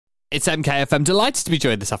It's MKFM. Delighted to be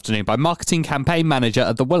joined this afternoon by Marketing Campaign Manager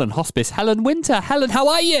at the Willen Hospice, Helen Winter. Helen, how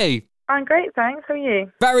are you? I'm great, thanks. How are you?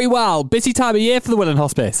 Very well. Busy time of year for the Willen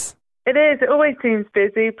Hospice. It is. It always seems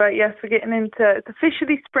busy, but yes, we're getting into, it's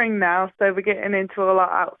officially spring now, so we're getting into all our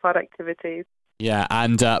outside activities. Yeah,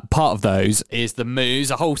 and part of those is the Moos,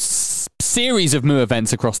 a whole series of Moo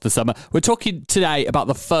events across the summer. We're talking today about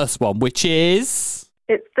the first one, which is...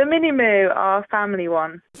 It's the Mini Moo, our family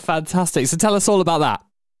one. Fantastic. So tell us all about that.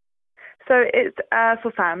 So it's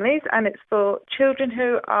for families, and it's for children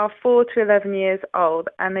who are 4 to 11 years old,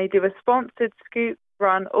 and they do a sponsored scoot,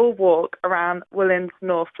 run or walk around Willen's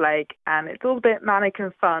North Lake, and it's all a bit manic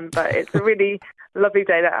and fun, but it's a really lovely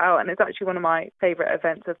day out, and it's actually one of my favourite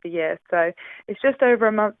events of the year. So it's just over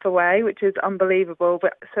a month away, which is unbelievable.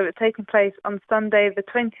 But so it's taking place on Sunday, the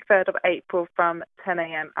 23rd of April from 10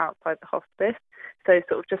 a.m. outside the hospice, so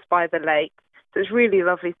sort of just by the lake. So it's really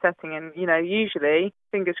lovely setting, and, you know, usually,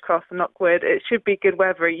 fingers crossed and knock wood, it should be good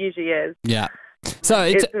weather. It usually is. Yeah. So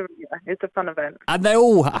it's a fun event. And they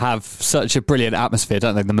all have such a brilliant atmosphere,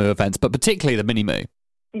 don't they, the Moo events, but particularly the Mini Moo.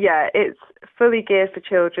 Yeah, it's fully geared for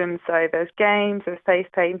children. So there's games, there's face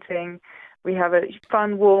painting. We have a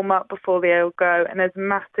fun warm-up before they all go, and there's a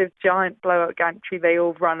massive, giant blow-up gantry they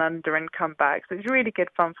all run under and come back. So it's really good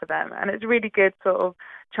fun for them, and it's a really good sort of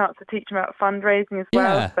chance to teach them about fundraising as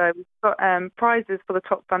well. Yeah. So we've got prizes for the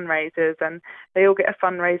top fundraisers, and they all get a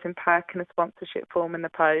fundraising pack and a sponsorship form in the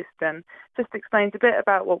post, and just explains a bit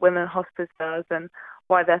about what Willen Hospice does and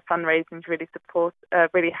why their fundraising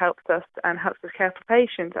really helps us and helps us care for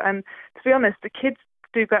patients. And to be honest, the kids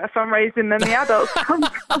do better fundraising than the adults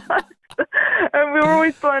sometimes. And we're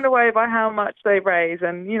always blown away by how much they raise,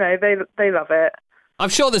 and, you know, they love it. I'm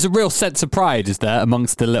sure there's a real sense of pride, is there,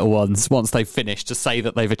 amongst the little ones once they've finished to say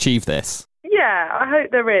that they've achieved this? Yeah, I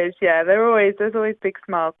hope there is. Yeah, there's always big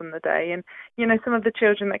smiles on the day. And, you know, some of the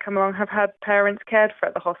children that come along have had parents cared for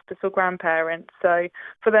at the hospice or grandparents. So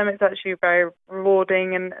for them, it's actually very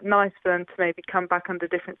rewarding and nice for them to maybe come back under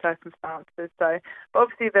different circumstances. So, but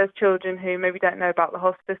obviously there's children who maybe don't know about the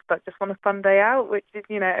hospice but just want a fun day out, which is,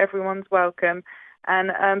 you know, everyone's welcome.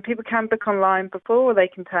 And people can book online before, or they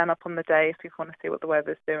can turn up on the day if people want to see what the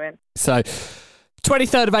weather's doing. So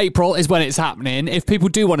 23rd of April is when it's happening. If people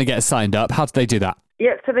do want to get signed up, how do they do that?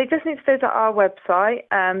 Yeah, so they just need to visit our website,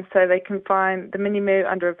 so they can find the Mini Moo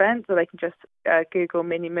under events, or they can just Google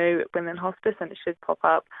Mini Moo at Willen Hospice and it should pop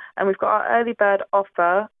up. And we've got our early bird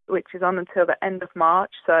offer, which is on until the end of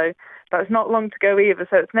March, so that's not long to go either.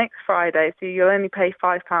 So it's next Friday, so you'll only pay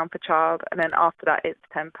 £5 per child, and then after that it's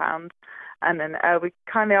 £10. And then we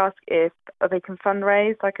kindly ask if they can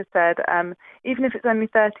fundraise. Like I said, even if it's only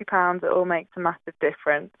 £30, it all makes a massive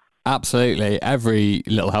difference. Absolutely, every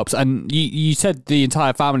little helps. And you said the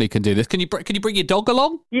entire family can do this. Can you bring your dog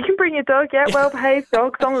along? You can bring your dog, yeah, well-behaved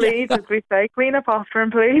dogs on lead, as we say. Clean up after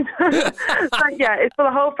him, please. So, yeah, it's for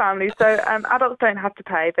the whole family. So adults don't have to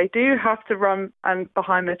pay. They do have to run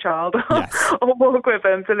behind their child yes. or walk with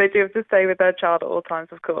them, so they do have to stay with their child at all times,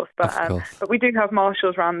 of course. But we do have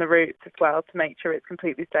marshals around the routes as well to make sure it's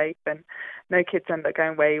completely safe and no kids end up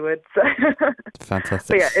going wayward. So.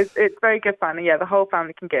 Fantastic. So, yeah, it's very good fun. And, yeah, the whole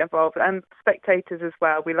family can get involved, and spectators as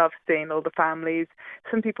well. We love seeing all the families.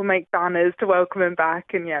 Some people make banners to welcome them back,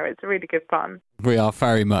 and yeah, it's really good fun. We are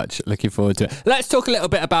very much looking forward to it. Let's talk a little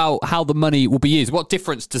bit about how the money will be used. What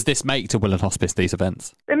difference does this make to Willen Hospice, these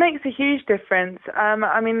events? It makes a huge difference.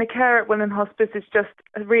 I mean, the care at Willen Hospice is just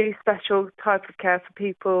a really special type of care for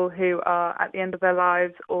people who are at the end of their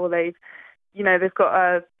lives, or they've got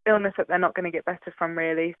a illness that they're not going to get better from,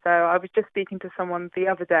 really. So I was just speaking to someone the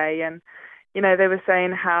other day, and you know, they were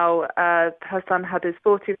saying how her son had his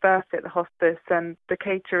 40th birthday at the hospice, and the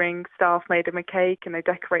catering staff made him a cake and they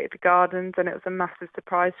decorated the gardens, and it was a massive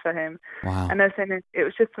surprise for him. Wow. And they're saying it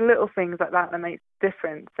was just the little things like that make a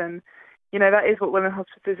difference. And, you know, that is what Willen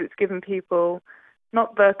Hospice is. It's giving people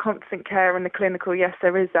not the constant care and the clinical, yes,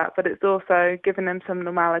 there is that, but it's also giving them some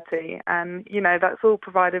normality. And, you know, that's all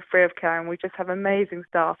provided free of care. And we just have amazing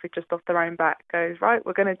staff who just off their own back goes, right,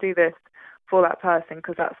 we're going to do this for that person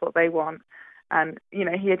because that's what they want. And, you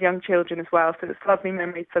know, he had young children as well, so it's lovely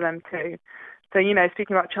memories for them too. So, you know,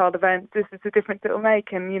 speaking about child events, this is the difference it will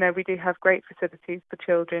make. And, you know, we do have great facilities for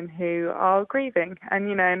children who are grieving and,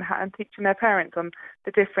 you know, and teaching their parents on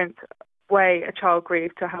the different way a child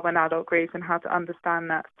grieves to how an adult grieves and how to understand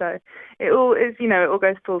that. So it all is, you know, it all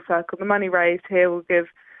goes full circle. The money raised here will give,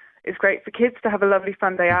 it's great for kids to have a lovely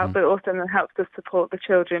fun day out, but also it helps us support the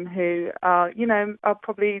children who are, you know, are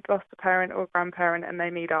probably lost a parent or a grandparent and they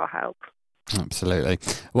need our help. Absolutely.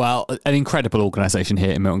 Well, an incredible organisation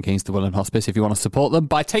here in Milton Keynes, the Willen Hospice. If you want to support them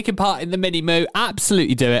by taking part in the mini moo,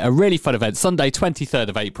 absolutely do it. A really fun event, Sunday 23rd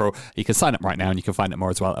of April. You can sign up right now and you can find out more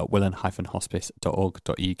as well at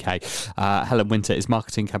willen-hospice.org.uk. Helen Winter is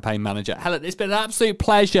Marketing Campaign Manager. Helen, it's been an absolute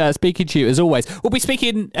pleasure speaking to you as always. We'll be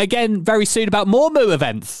speaking again very soon about more moo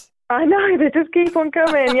events. I know, they just keep on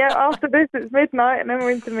coming. Yeah, after this it's midnight and then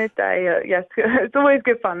we're into midday. Yes, it's always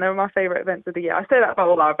good fun. They're my favourite events of the year. I say that about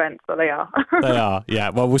all our events, but they are. They are,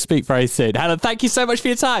 yeah. Well, we'll speak very soon. Helen, thank you so much for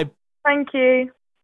your time. Thank you.